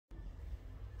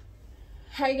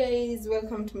Hi guys,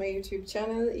 welcome to my YouTube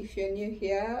channel. If you're new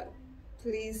here,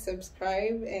 please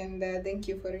subscribe, and thank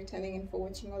you for returning and for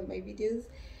watching all my videos.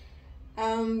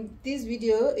 This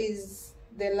video is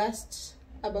the last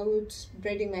about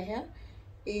braiding my hair.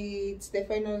 It's the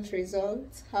final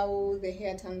result, how the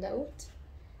hair turned out.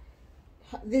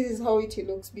 This is how it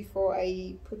looks before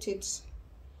I put it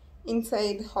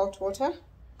inside hot water.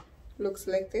 Looks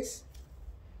like this.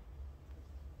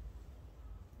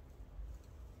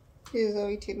 This is how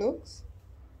it looks.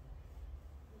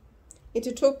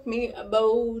 It took me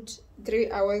about 3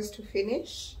 hours to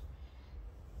finish.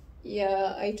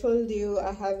 Yeah, I told you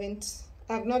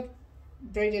I've not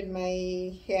braided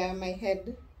my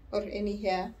head or any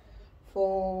hair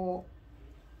for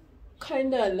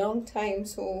kinda a long time,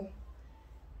 so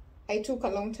I took a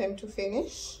long time to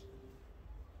finish.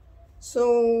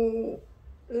 So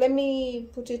let me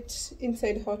put it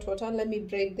inside hot water. Let me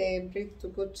braid the braid to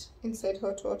put inside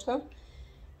hot water,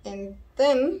 and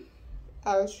then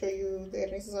I'll show you the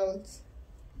results.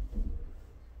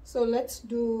 So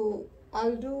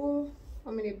I'll do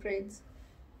how many braids?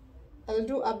 I'll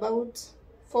do about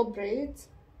 4 braids.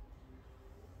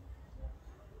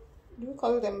 Do you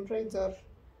call them braids or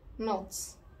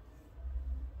knots?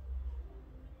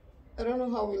 I don't know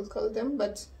how we'll call them,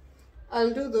 but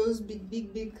I'll do those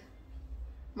big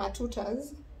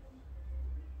matutas,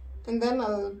 and then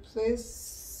I'll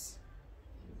place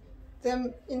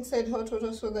them inside hot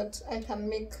water so that I can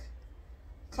make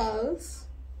curls.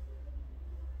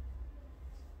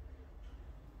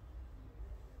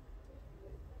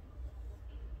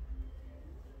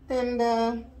 And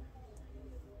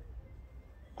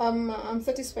I'm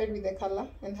satisfied with the color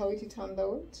and how it turned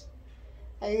out.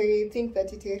 I think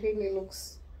that it really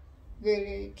looks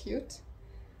very cute.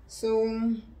 So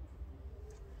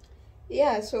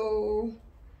yeah, so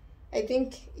I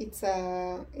think it's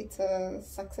a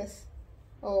success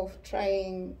of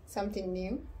trying something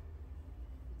new.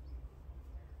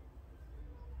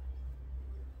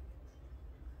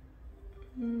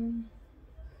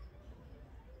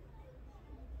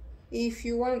 If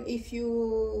you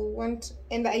want,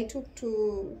 and I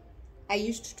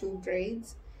used 2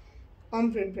 braids,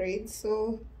 ombre braids,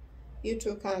 so you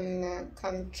too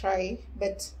can try,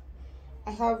 but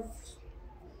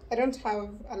I don't have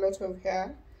a lot of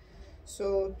hair,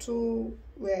 so 2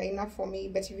 were enough for me.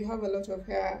 But if you have a lot of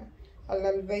hair, I'll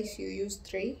advise you use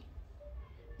 3,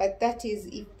 but that is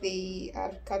if they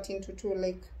are cut into 2,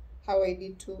 like how I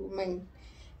did to mine,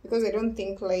 because I don't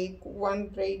think like 1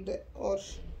 braid or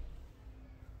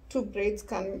 2 braids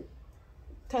can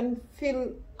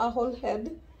fill a whole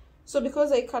head. So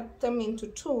because I cut them into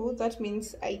 2, that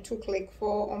means I took like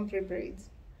 4 ombre braids,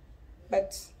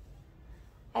 but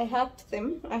I hacked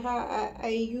them. I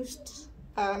used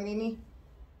a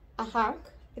hack.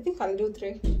 I think I'll do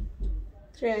 3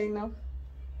 enough.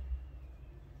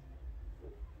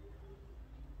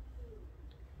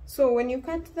 So when you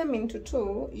cut them into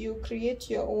 2, you create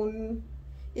your own.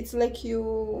 It's like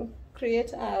you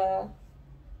create a,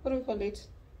 what do we call it?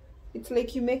 It's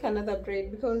like you make another braid,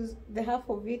 because the half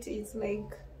of it is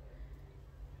like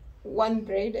 1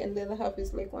 braid and the other half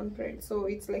is like 1 braid. So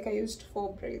it's like I used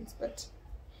 4 braids, but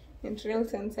in real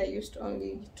sense I used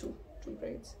only two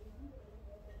braids.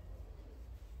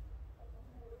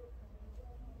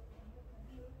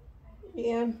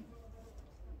 Yeah,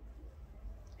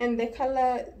 and the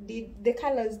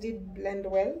colors did blend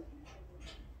well.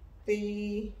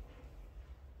 They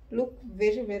look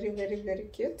very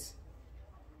cute.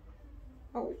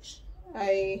 Ouch.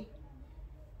 I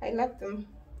love them.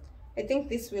 I think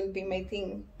this will be my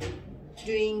thing,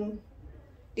 doing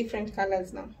different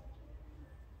colors now.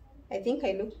 I think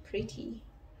I look pretty.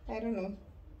 I don't know.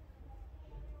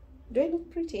 Do I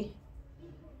look pretty?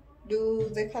 Do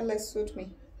the colors suit me?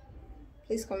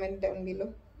 Please comment down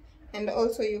below. And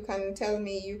also you can tell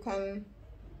me, you can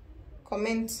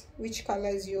comment which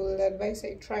colors you'll advise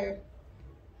I try,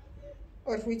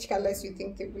 or which colors you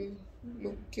think they will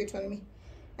look cute on me.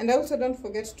 And also don't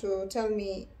forget to tell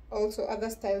me also other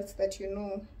styles that you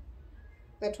know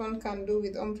that one can do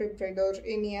with ombre braid, or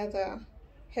any other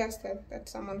hairstyle that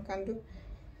someone can do.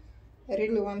 I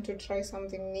really want to try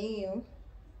something new.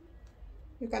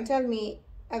 You can tell me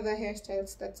other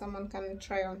hairstyles that someone can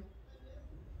try on,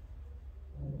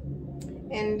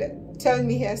 and tell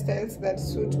me hairstyles that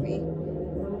suit me.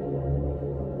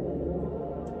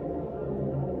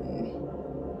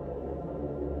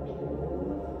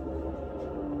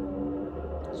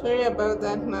 Sorry about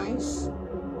that noise.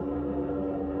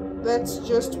 That's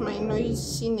just my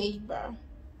noisy neighbor.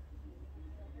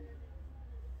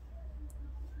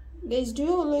 Guys, do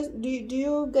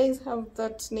you guys have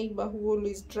that neighbor who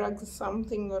always drags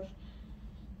something or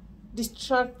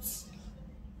distracts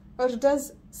or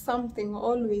does something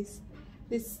always.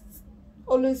 There's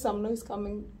always some noise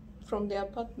coming from the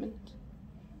apartment.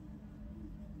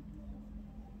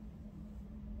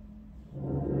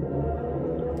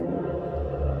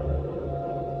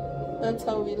 That's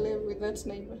how we live with that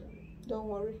neighbor. Don't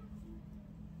worry.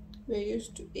 We're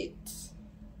used to it.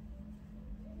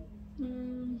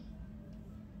 I'm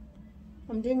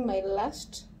doing my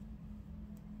last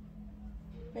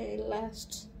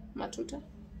matuta.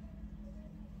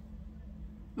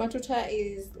 Matuta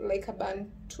is like a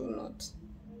Bantu knot.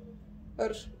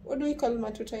 Or what do we call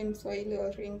matuta in Swahili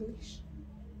or English?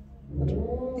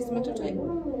 Is matuta?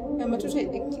 Yeah, matuta I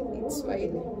think it's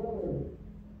Swahili.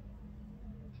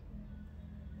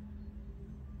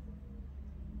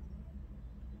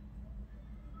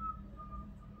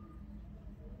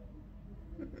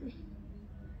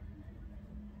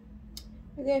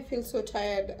 I feel so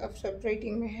tired after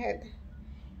braiding my head,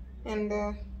 and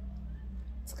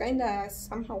it's kind of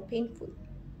somehow painful,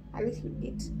 a little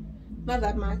bit, not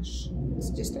that much, it's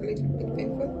just a little bit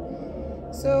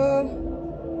painful. So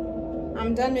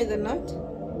I'm done with the knot.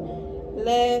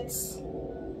 Let's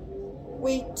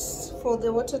wait for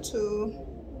the water to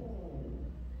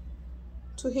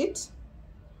heat,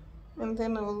 and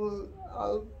then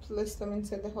I'll place them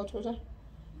inside the hot water.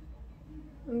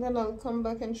 And then I'll come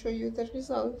back and show you the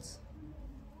results.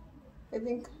 I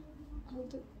think I'll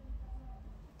do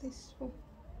this one.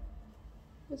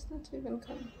 It's not even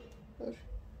coming. Or am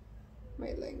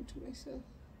I lying to myself?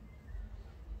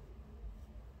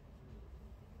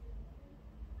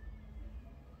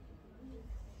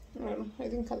 I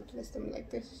think I'll place them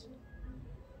like this.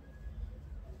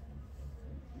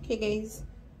 Okay guys,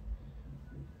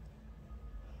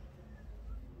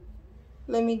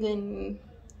 let me go and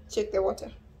check the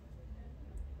water.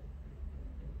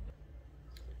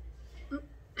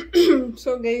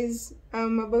 So guys,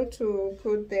 I'm about to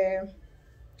put the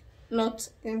knot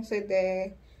inside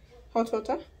the hot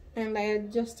water, and I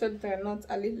adjusted the knot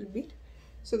a little bit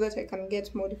so that I can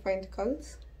get more defined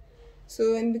curls.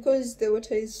 So, and because the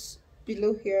water is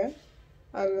below here,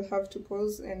 I'll have to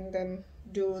pause and then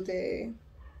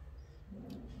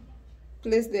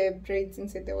place the braids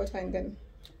inside the water, and then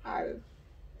I'll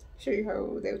show you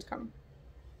how they would come.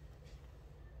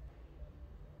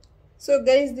 So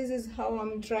guys, this is how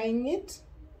I'm drying it.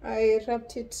 I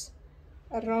wrapped it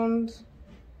around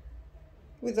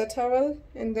with a towel,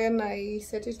 and then I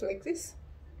set it like this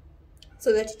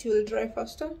so that it will dry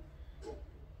faster.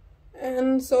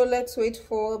 And so let's wait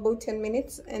for about 10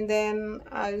 minutes, and then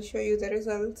I'll show you the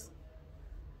results.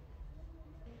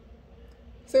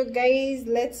 So guys,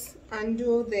 let's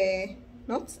undo the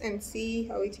knots and see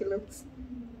how it looks.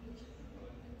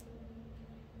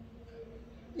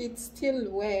 It's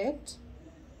still wet,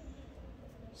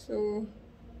 so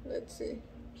let's see.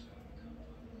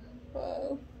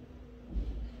 Well,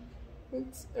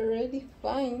 it's already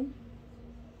fine.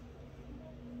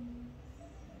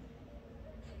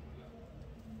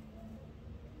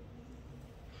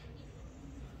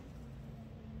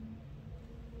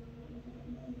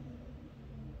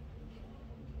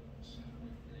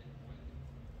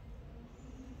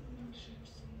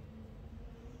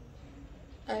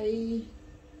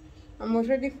 I'm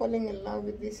already falling in love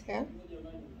with this hair.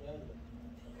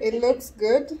 It looks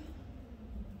good,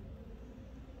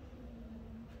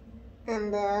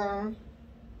 and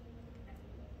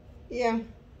yeah,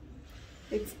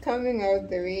 it's coming out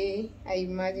the way I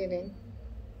imagined it.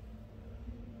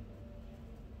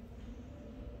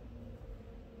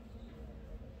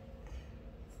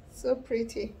 So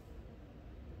pretty.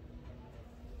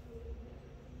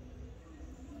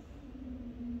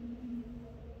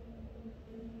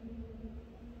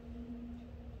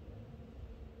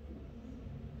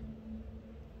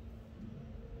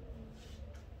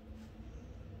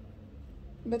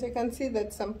 But I can see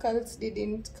that some curls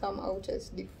didn't come out as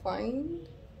defined.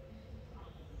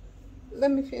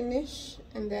 Let me finish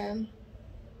and then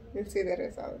you'll see the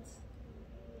results.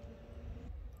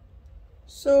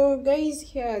 So guys,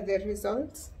 here are the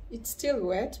results. It's still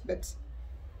wet, but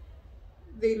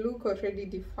they look already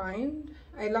defined.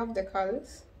 I love the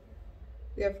curls.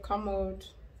 They have come out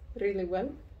really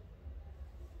well.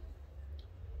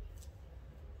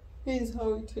 Here's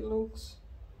how it looks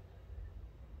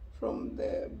from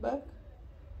the back.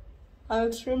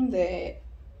 I'll trim the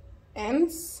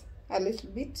ends a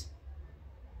little bit.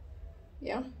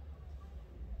 Yeah,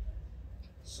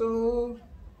 so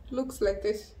looks like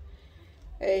this.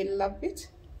 I love it.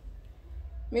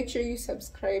 Make sure you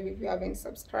subscribe if you haven't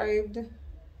subscribed,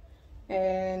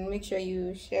 and make sure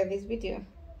you share this video,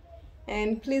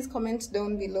 and please comment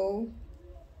down below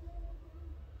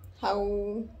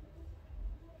how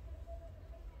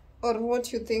or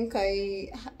what you think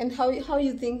and how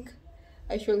you think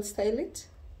I should style it,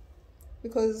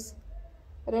 because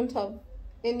I don't have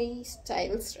any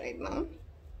styles right now.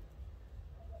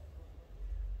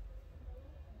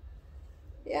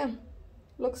 Yeah,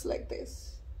 looks like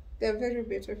this. They're very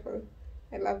beautiful.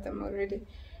 I love them already.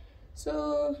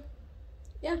 So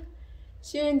yeah,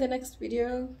 see you in the next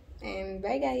video, and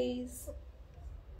bye guys.